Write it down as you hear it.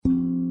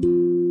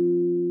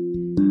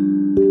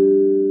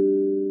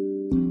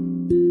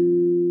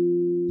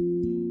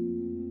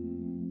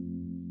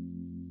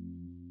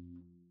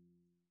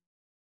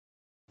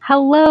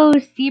Hello,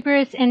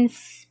 zebras and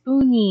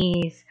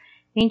spoonies.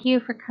 Thank you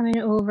for coming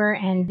over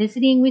and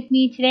visiting with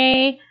me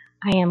today.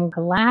 I am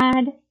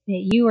glad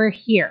that you are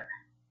here.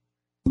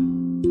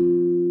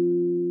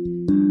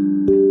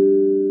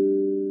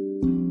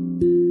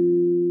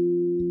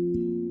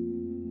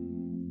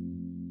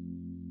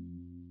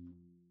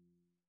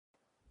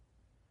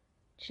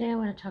 Today I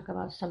want to talk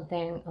about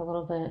something a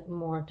little bit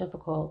more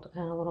difficult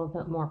and a little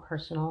bit more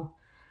personal.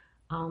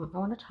 I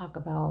want to talk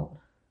about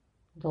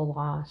the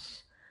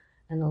loss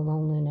and the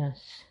loneliness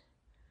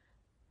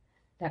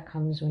that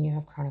comes when you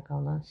have chronic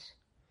illness.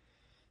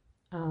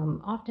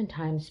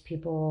 Oftentimes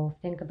people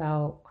think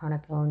about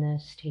chronic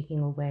illness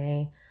taking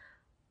away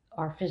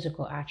our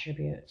physical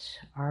attributes,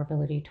 our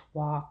ability to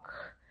walk,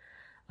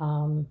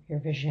 your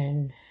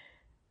vision,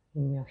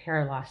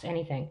 hair loss,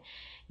 anything.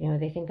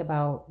 They think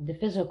about the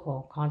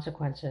physical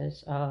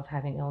consequences of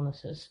having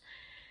illnesses.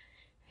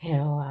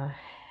 And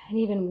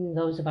even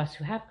those of us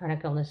who have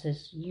chronic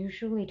illnesses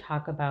usually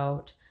talk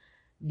about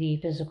the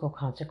physical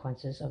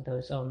consequences of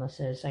those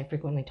illnesses. I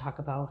frequently talk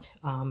about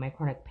my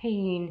chronic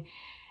pain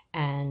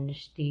and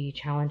the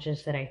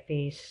challenges that I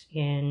face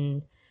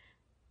in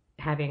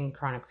having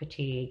chronic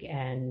fatigue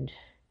and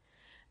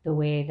the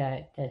way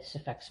that this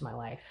affects my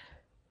life.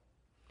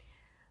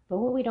 But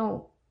what we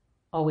don't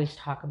always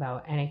talk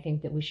about, and I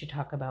think that we should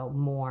talk about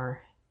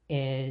more,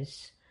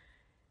 is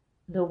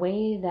the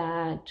way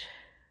that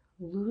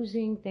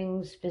losing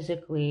things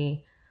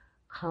physically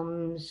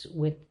comes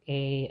with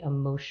a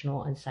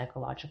emotional and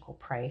psychological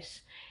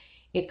price.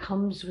 It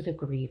comes with a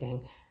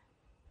grieving.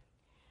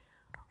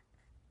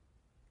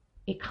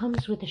 It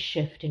comes with a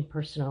shift in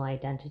personal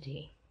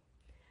identity.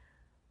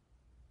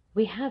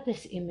 We have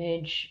this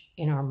image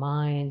in our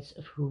minds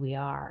of who we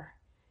are.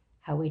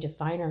 How we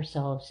define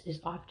ourselves is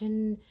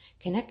often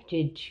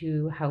connected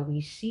to how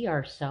we see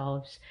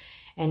ourselves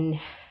and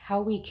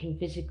how we can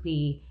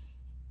physically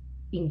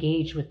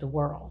engage with the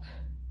world.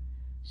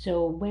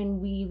 So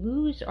when we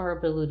lose our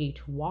ability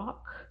to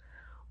walk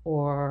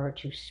or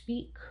to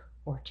speak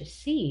or to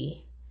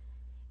see,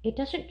 it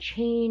doesn't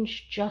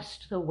change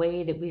just the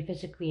way that we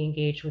physically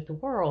engage with the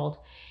world.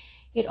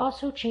 It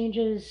also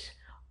changes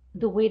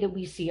the way that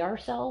we see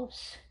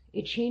ourselves.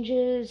 It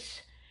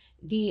changes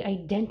the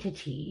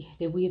identity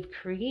that we have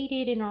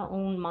created in our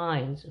own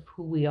minds of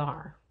who we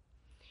are.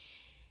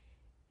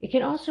 It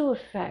can also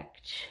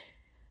affect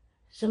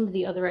some of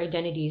the other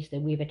identities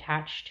that we've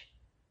attached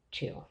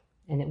to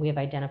and that we have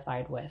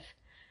identified with.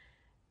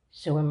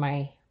 So in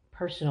my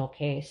personal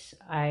case,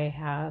 I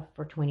have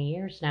for 20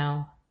 years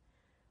now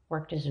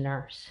worked as a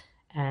nurse,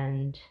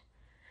 and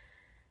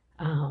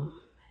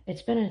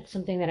it's been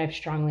something that I've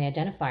strongly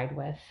identified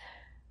with.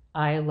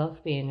 I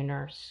love being a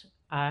nurse.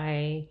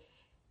 I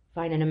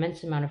find an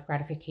immense amount of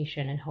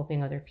gratification in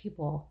helping other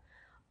people.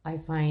 I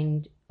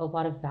find a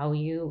lot of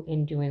value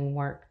in doing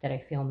work that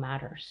I feel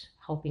matters.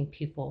 Helping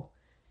people,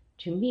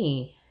 to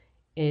me,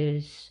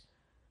 is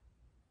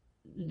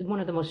one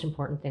of the most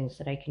important things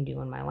that I can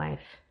do in my life.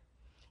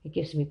 It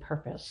gives me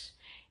purpose.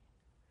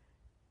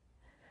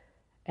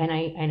 And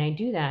I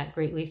do that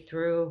greatly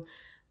through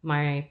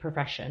my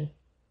profession.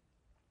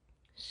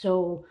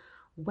 So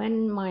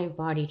when my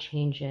body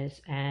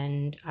changes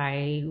and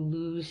I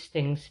lose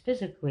things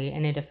physically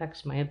and it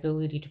affects my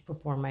ability to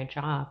perform my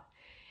job,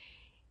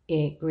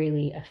 it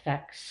greatly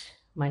affects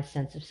my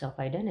sense of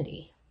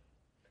self-identity.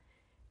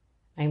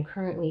 I'm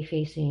currently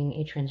facing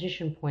a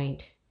transition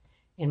point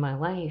in my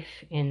life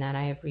in that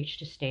I have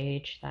reached a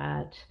stage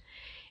that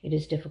it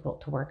is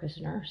difficult to work as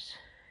a nurse.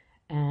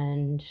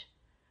 And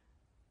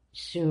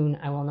soon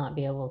I will not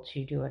be able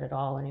to do it at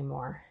all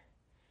anymore.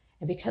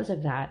 And because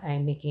of that,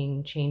 I'm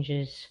making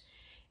changes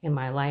in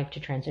my life to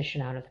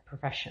transition out of the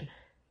profession.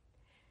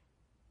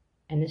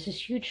 And this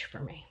is huge for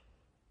me.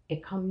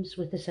 It comes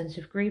with a sense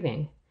of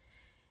grieving.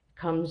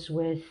 It comes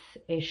with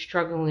a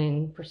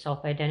struggling for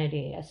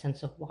self-identity, a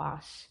sense of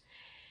loss.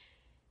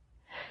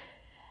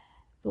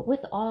 But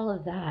with all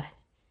of that,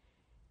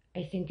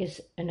 I think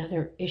is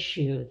another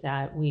issue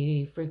that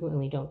we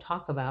frequently don't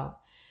talk about.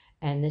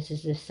 And this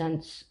is the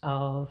sense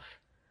of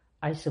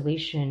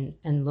isolation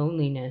and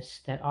loneliness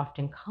that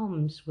often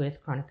comes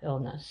with chronic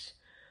illness.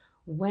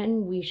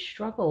 When we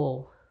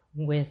struggle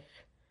with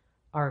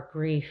our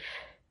grief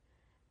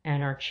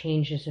and our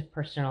changes of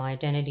personal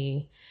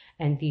identity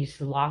and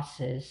these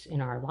losses in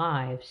our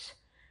lives,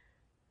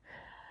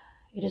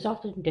 it is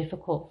often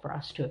difficult for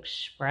us to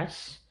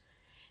express,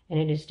 and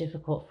it is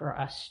difficult for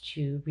us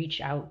to reach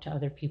out to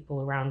other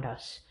people around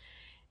us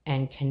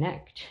and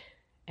connect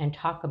and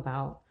talk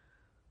about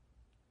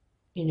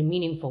in a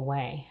meaningful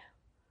way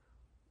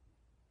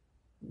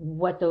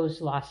what those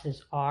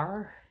losses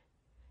are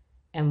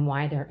and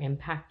why they're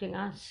impacting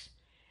us.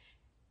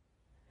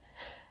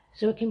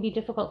 So it can be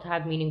difficult to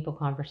have meaningful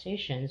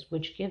conversations,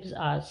 which gives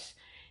us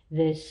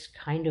this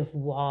kind of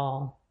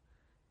wall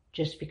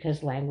just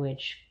because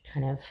language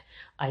kind of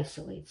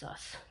isolates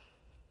us.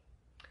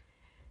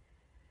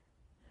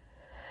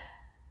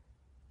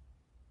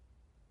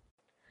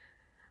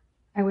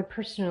 I would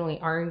personally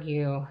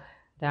argue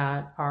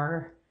that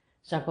our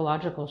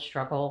psychological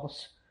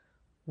struggles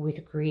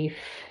with grief,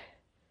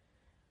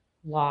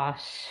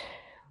 loss,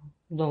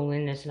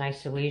 loneliness, and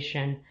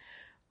isolation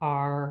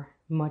are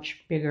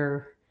much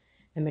bigger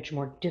and much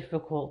more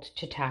difficult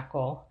to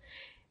tackle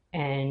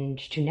and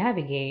to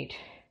navigate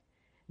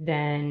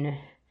than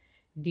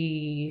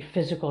the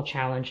physical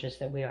challenges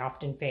that we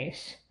often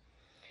face.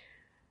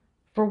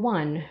 For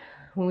one,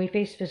 when we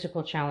face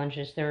physical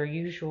challenges, there are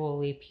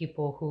usually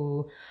people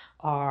who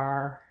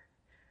are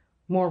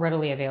more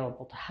readily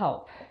available to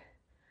help.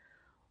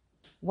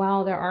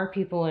 While there are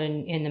people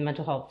in the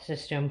mental health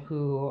system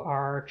who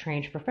are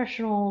trained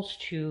professionals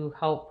to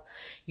help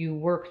you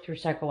work through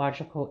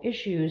psychological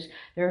issues,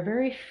 there are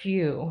very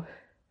few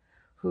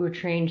who are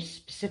trained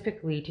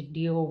specifically to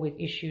deal with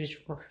issues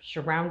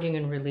surrounding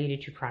and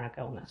related to chronic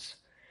illness.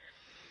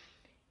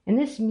 And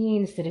this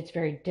means that it's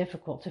very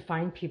difficult to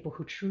find people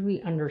who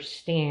truly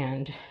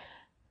understand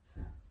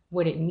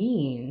what it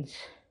means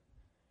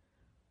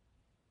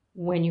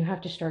when you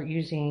have to start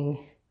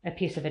using a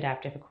piece of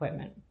adaptive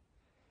equipment.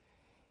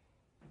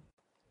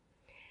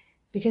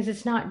 Because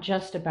it's not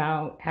just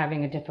about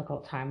having a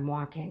difficult time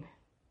walking.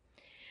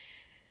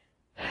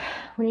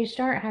 When you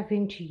start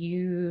having to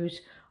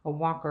use a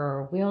walker or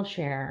a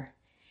wheelchair,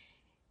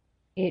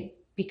 it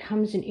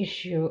becomes an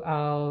issue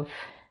of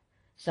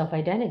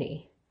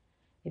self-identity.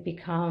 It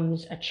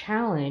becomes a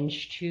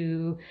challenge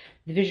to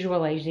the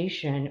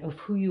visualization of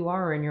who you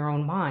are in your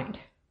own mind.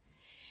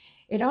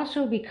 It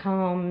also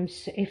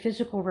becomes a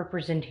physical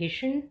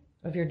representation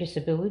of your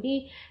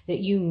disability that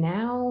you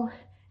now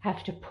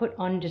have to put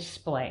on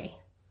display.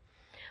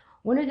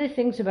 One of the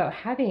things about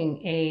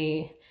having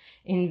an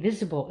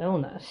invisible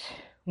illness,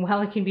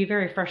 while it can be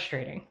very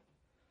frustrating,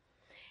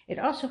 it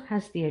also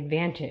has the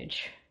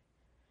advantage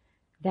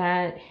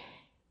that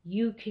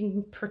you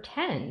can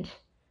pretend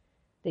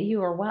that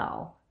you are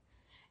well,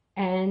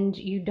 and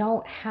you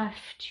don't have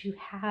to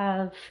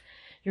have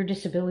your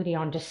disability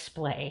on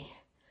display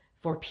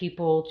for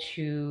people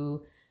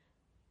to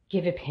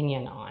give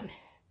opinion on,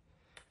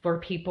 for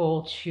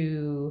people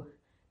to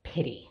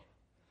pity.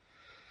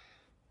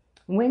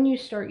 When you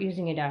start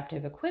using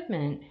adaptive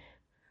equipment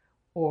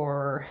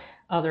or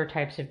other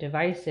types of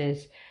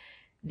devices,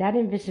 that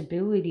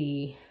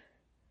invisibility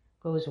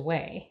goes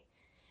away,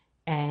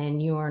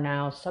 and you are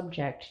now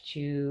subject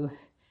to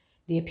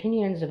the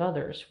opinions of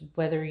others,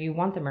 whether you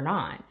want them or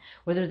not,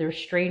 whether they're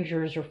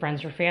strangers or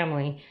friends or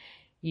family.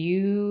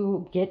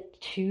 You get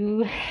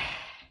to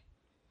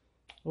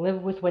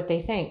live with what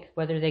they think,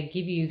 whether they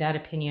give you that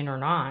opinion or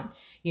not.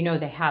 You know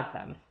they have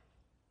them.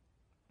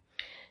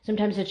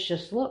 Sometimes it's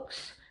just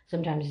looks.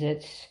 Sometimes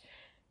it's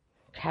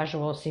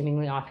casual,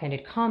 seemingly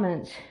offhanded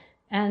comments.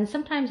 And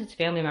sometimes it's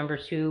family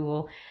members who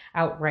will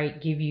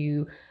outright give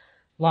you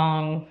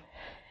long,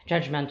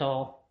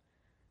 judgmental,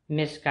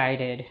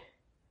 misguided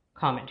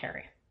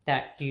commentary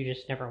that you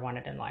just never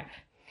wanted in life.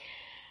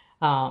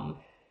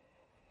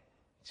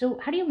 So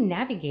how do you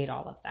navigate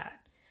all of that?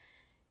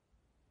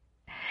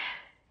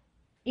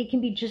 It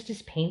can be just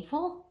as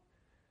painful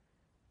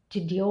to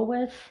deal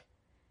with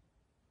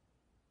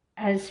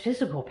as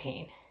physical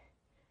pain.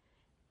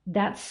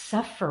 That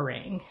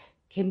suffering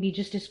can be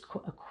just as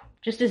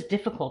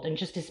difficult and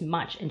just as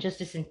much and just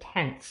as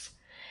intense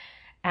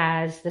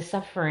as the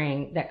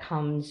suffering that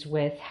comes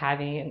with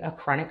having a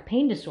chronic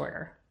pain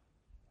disorder.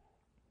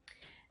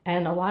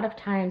 And a lot of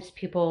times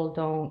people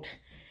don't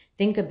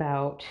think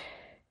about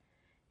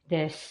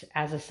this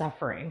as a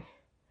suffering.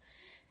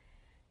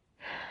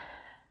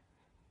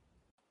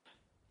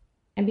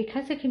 And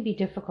because it can be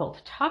difficult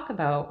to talk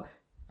about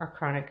our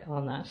chronic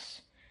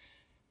illness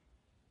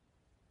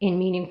in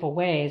meaningful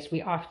ways,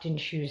 we often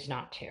choose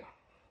not to.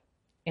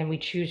 And we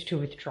choose to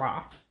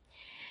withdraw.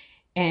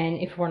 And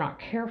if we're not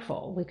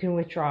careful, we can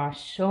withdraw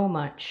so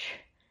much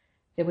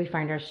that we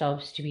find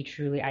ourselves to be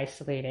truly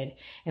isolated,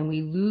 and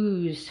we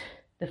lose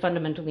the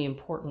fundamentally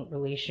important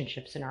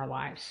relationships in our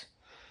lives.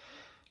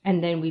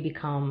 And then we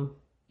become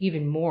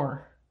even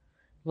more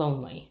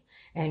lonely,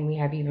 and we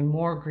have even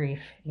more grief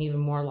and even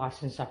more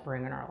loss and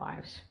suffering in our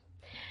lives.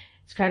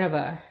 It's kind of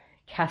a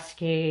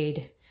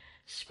cascade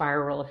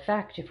spiral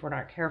effect if we're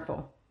not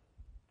careful.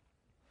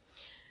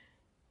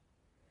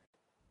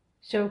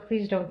 So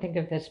please don't think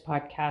of this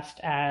podcast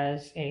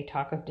as a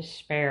talk of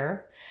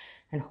despair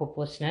and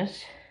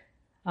hopelessness,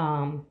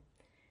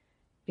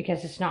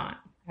 because it's not.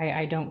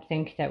 I don't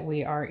think that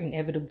we are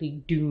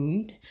inevitably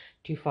doomed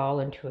to fall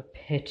into a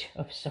pit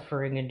of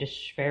suffering and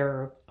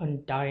despair, of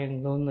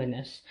undying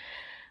loneliness.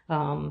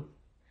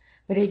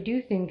 But I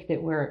do think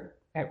that we're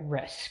at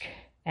risk,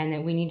 and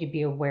that we need to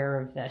be aware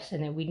of this,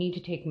 and that we need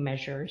to take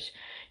measures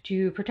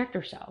to protect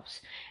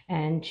ourselves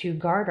and to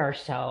guard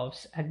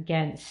ourselves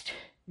against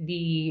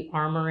the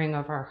armoring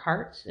of our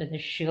hearts and the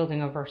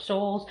shielding of our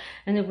souls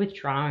and the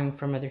withdrawing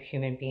from other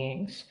human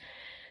beings.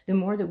 The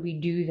more that we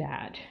do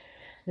that,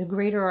 the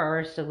greater our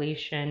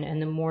isolation and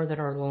the more that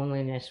our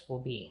loneliness will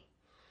be.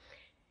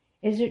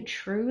 Is it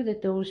true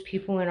that those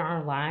people in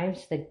our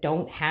lives that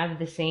don't have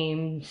the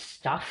same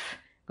stuff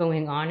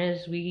going on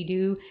as we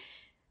do,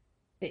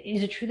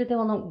 is it true that they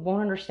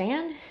won't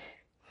understand?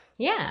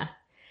 Yeah.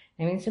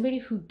 I mean, somebody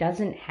who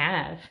doesn't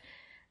have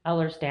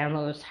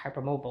Ehlers-Danlos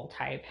hypermobile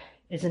type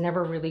is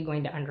never really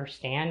going to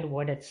understand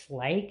what it's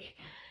like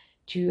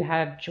to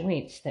have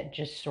joints that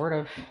just sort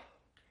of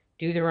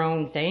do their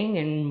own thing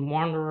and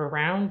wander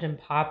around and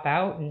pop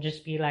out and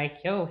just be like,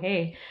 yo,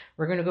 hey,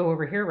 we're going to go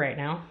over here right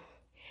now.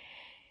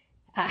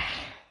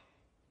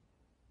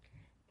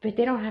 But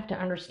they don't have to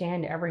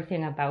understand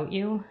everything about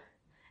you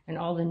and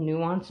all the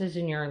nuances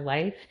in your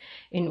life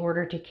in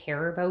order to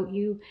care about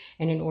you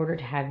and in order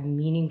to have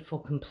meaningful,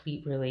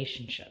 complete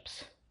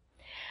relationships.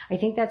 I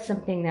think that's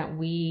something that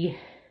we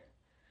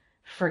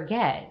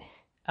forget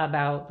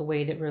about the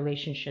way that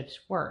relationships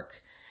work,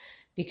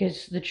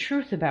 because the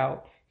truth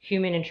about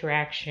human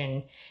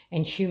interaction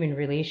and human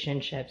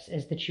relationships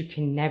is that you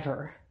can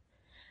never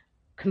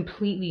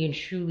completely and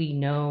truly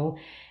know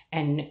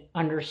and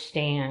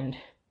understand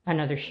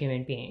another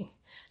human being.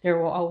 There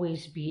will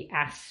always be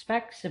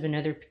aspects of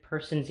another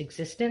person's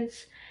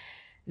existence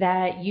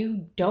that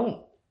you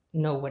don't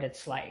know what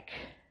it's like.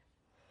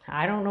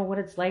 I don't know what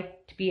it's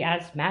like to be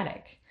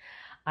asthmatic.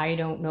 I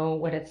don't know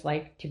what it's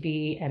like to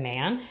be a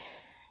man.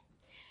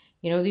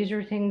 These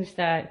are things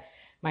that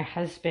my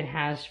husband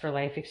has for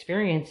life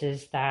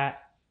experiences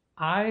that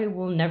I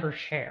will never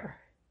share.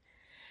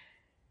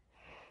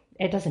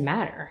 It doesn't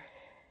matter.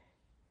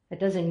 It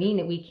doesn't mean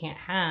that we can't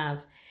have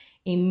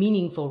a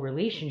meaningful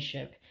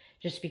relationship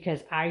just because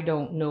I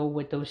don't know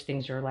what those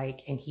things are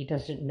like and he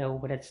doesn't know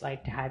what it's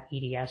like to have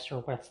EDS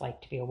or what it's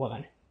like to be a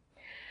woman.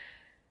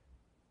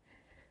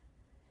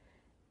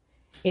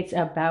 It's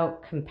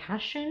about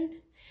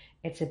compassion.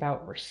 It's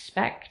about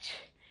respect.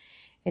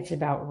 It's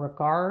about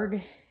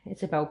regard.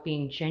 It's about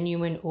being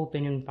genuine,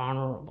 open, and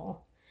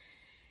vulnerable.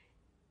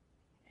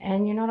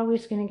 And you're not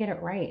always going to get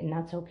it right, and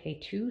that's okay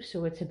too.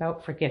 So it's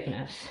about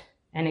forgiveness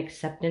and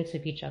acceptance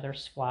of each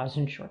other's flaws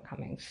and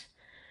shortcomings.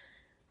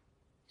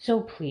 So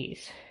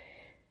please,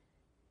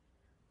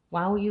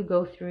 while you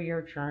go through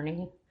your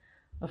journey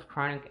of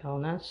chronic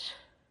illness,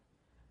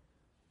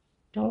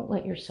 don't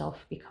let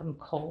yourself become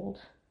cold.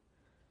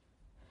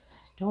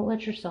 Don't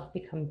let yourself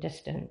become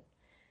distant.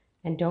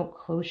 And don't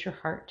close your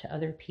heart to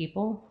other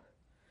people,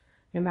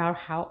 no matter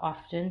how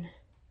often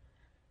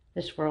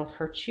this world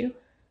hurts you,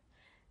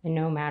 and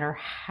no matter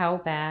how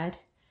bad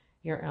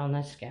your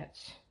illness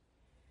gets.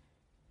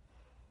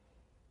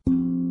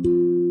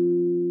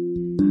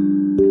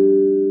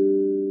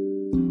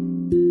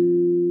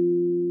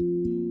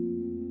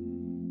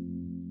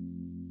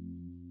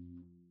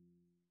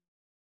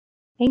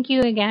 Thank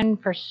you again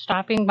for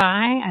stopping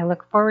by. I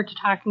look forward to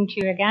talking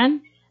to you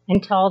again.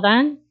 Until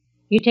then,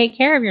 you take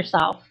care of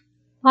yourself.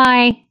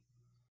 Bye.